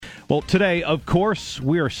Well, today, of course,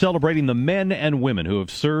 we are celebrating the men and women who have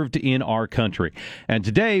served in our country. And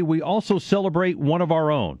today, we also celebrate one of our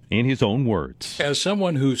own, in his own words. As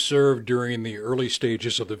someone who served during the early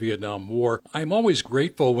stages of the Vietnam War, I'm always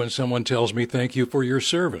grateful when someone tells me thank you for your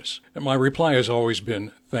service. And my reply has always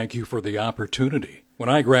been, thank you for the opportunity. When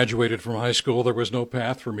I graduated from high school, there was no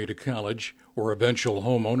path for me to college or eventual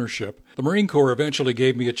home ownership. The Marine Corps eventually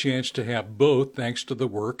gave me a chance to have both thanks to the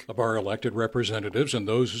work of our elected representatives and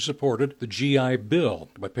those who supported the GI Bill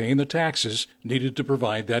by paying the taxes needed to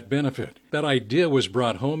provide that benefit. That idea was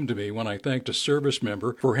brought home to me when I thanked a service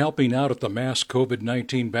member for helping out at the mass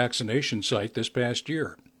COVID-19 vaccination site this past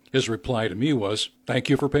year. His reply to me was, thank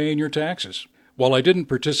you for paying your taxes. While I didn't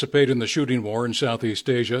participate in the shooting war in Southeast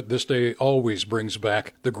Asia, this day always brings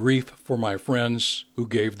back the grief for my friends who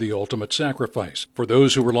gave the ultimate sacrifice. For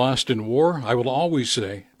those who were lost in war, I will always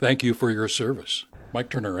say, thank you for your service. Mike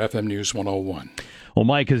Turner, FM News 101. Well,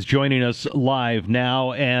 Mike is joining us live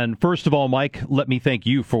now. And first of all, Mike, let me thank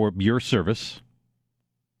you for your service.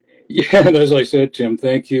 Yeah, and as I said, Tim,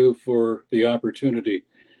 thank you for the opportunity.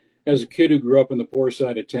 As a kid who grew up in the poor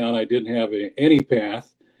side of town, I didn't have any path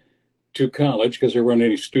to college because there weren't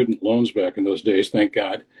any student loans back in those days, thank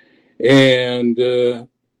God. And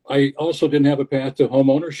I also didn't have a path to home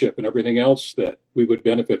ownership and everything else that we would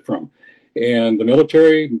benefit from. And the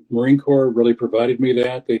military, Marine Corps really provided me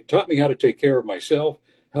that. They taught me how to take care of myself,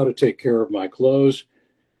 how to take care of my clothes,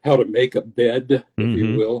 how to make a bed, if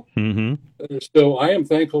you will. So I am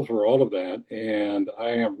thankful for all of that. And I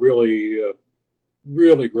am really,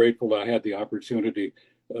 really grateful I had the opportunity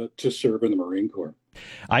to serve in the Marine Corps.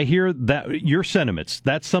 I hear that your sentiments.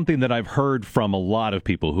 That's something that I've heard from a lot of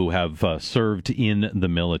people who have served in the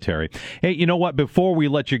military. Hey, you know what? Before we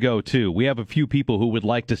let you go, too, we have a few people who would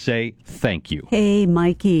like to say thank you. Hey,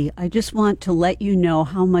 Mikey, I just want to let you know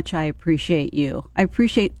how much I appreciate you. I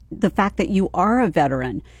appreciate the fact that you are a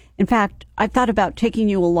veteran. In fact, I've thought about taking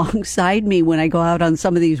you alongside me when I go out on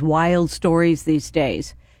some of these wild stories these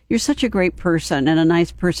days. You're such a great person and a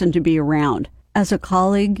nice person to be around. As a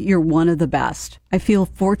colleague, you're one of the best. I feel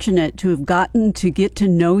fortunate to have gotten to get to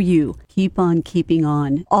know you. Keep on keeping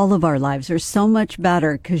on. All of our lives are so much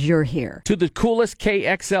better because you're here. To the coolest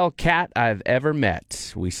KXL cat I've ever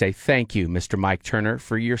met, we say thank you, Mr. Mike Turner,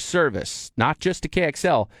 for your service, not just to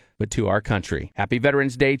KXL, but to our country. Happy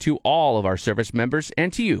Veterans Day to all of our service members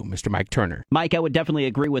and to you, Mr. Mike Turner. Mike, I would definitely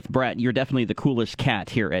agree with Brett. You're definitely the coolest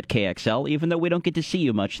cat here at KXL, even though we don't get to see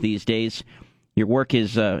you much these days. Your work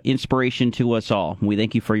is inspiration to us all. We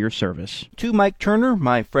thank you for your service. To Mike Turner,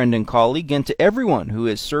 my friend and colleague, and to everyone who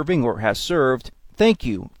is serving or has served, thank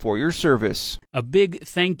you for your service. A big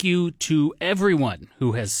thank you to everyone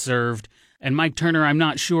who has served. And Mike Turner, I'm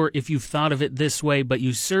not sure if you've thought of it this way, but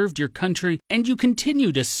you served your country and you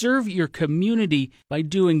continue to serve your community by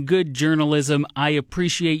doing good journalism. I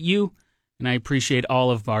appreciate you, and I appreciate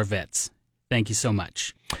all of our vets. Thank you so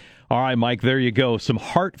much. All right, Mike, there you go. Some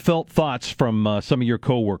heartfelt thoughts from some of your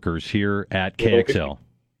coworkers here at KXL.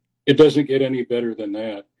 It doesn't get any better than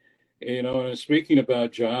that. You know, and speaking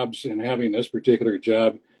about jobs and having this particular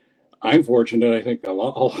job, I'm fortunate. I think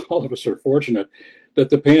all of us are fortunate that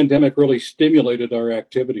the pandemic really stimulated our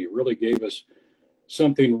activity, really gave us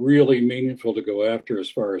something really meaningful to go after as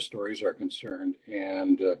far as stories are concerned.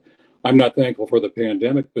 And I'm not thankful for the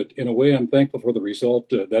pandemic, but in a way, I'm thankful for the result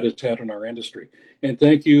that it's had on our industry. And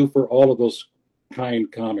thank you for all of those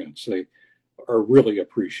kind comments. They are really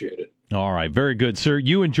appreciated. All right. Very good, sir.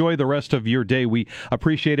 You enjoy the rest of your day. We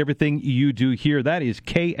appreciate everything you do here. That is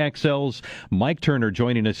KXL's Mike Turner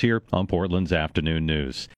joining us here on Portland's Afternoon News.